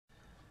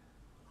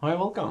Hi,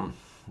 welcome.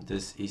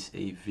 This is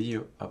a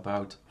video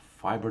about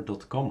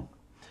fiber.com.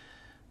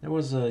 There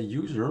was a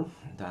user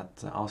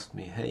that asked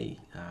me, hey,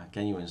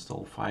 can you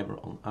install fiber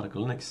on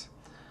ArcoLinux?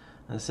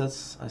 And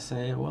I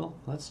say, well,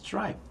 let's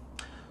try.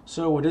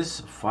 So it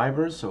is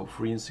fiber, so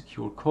free and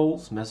secure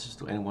calls, message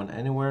to anyone,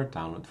 anywhere,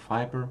 download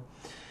fiber.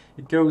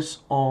 It goes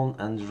on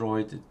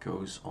Android, it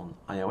goes on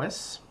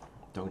iOS.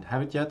 Don't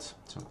have it yet,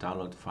 so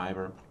download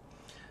fiber.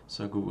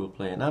 So Google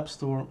Play and App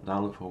Store,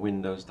 download for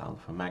Windows,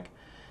 download for Mac.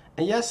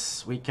 And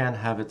yes, we can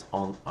have it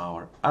on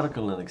our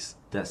ArcoLinux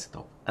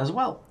desktop as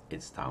well.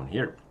 It's down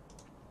here.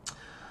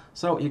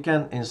 So you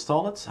can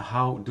install it.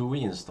 How do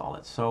we install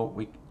it? So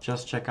we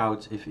just check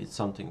out if it's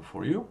something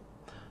for you.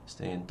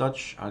 Stay in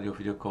touch, audio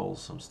video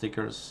calls, some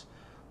stickers.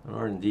 There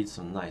are indeed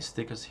some nice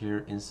stickers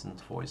here,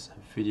 instant voice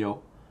and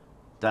video.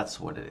 That's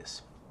what it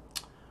is.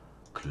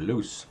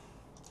 Close.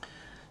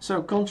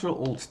 So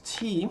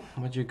Ctrl-Alt-T,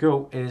 what you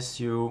go is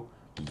you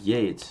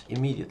yay it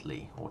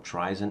immediately, or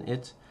tries an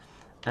it,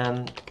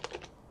 and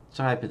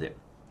type it in.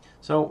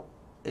 So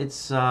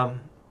it's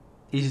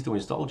easy to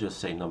install. Just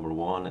say number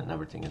 1 and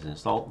everything is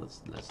installed.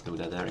 Let's do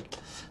that, Eric.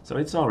 So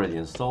it's already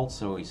installed,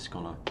 so he's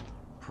gonna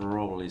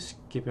probably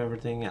skip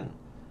everything. And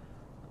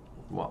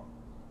well,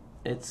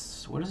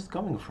 it's, where is it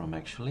coming from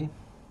actually?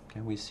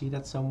 Can we see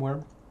that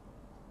somewhere?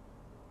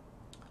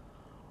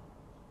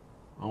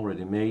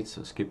 Already made,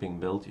 so skipping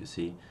build, you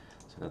see.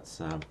 So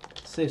that's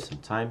save some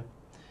time.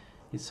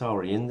 It's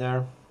already in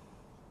there.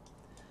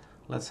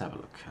 Let's have a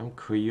look. I'm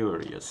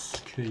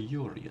curious.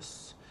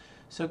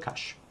 So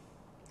cache.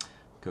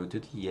 Go to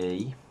the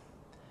yay,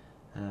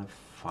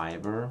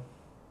 fiber,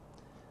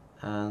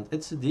 and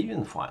it's a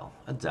Debian file,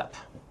 a dep,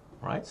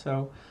 right?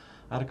 So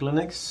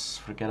ArcoLinux,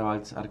 forget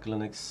about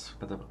ArcoLinux,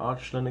 but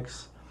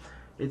ArcoLinux.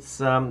 It's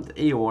the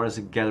AOR is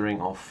a gathering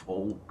of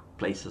all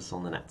places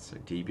on the net. So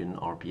Debian,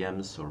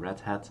 RPMs, or Red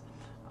Hat,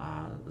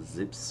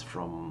 zips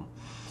from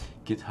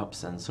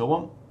GitHubs and so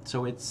on.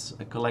 So it's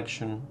a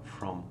collection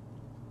from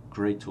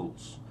great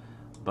tools,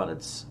 but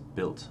it's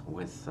built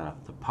with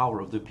the power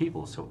of the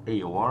people. So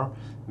AOR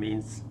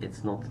means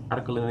it's not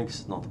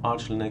ArcoLinux, not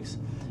ArchLinux.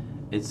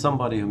 It's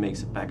somebody who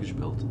makes a package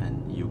build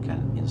and you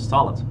can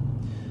install it.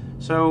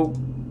 So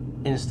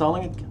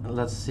installing it,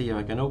 let's see if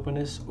I can open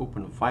this.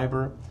 Open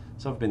Fiber.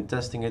 So I've been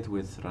testing it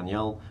with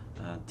Raniel,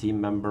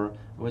 team member.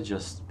 We've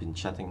just been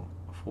chatting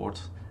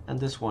forth, and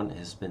this one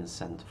has been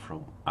sent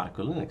from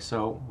ArcoLinux.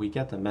 So we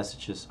get the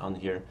messages on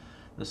here.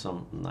 There's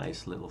some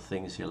nice little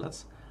things here.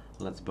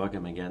 Let's bug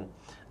him again.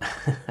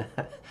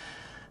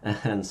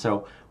 And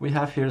so we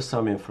have here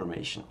some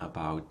information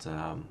about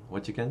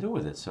what you can do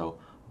with it. So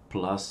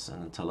plus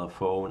and a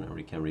telephone, and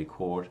we can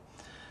record.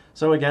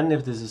 So again,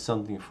 if this is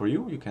something for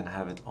you, you can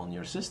have it on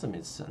your system.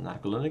 It's an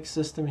ArcoLinux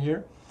system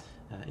here,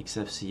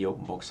 XFCE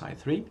OpenBox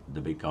i3,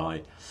 the big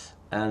guy,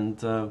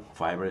 and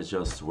fiber is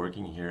just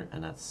working here,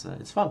 and that's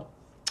it's fun.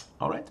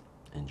 All right,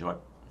 enjoy.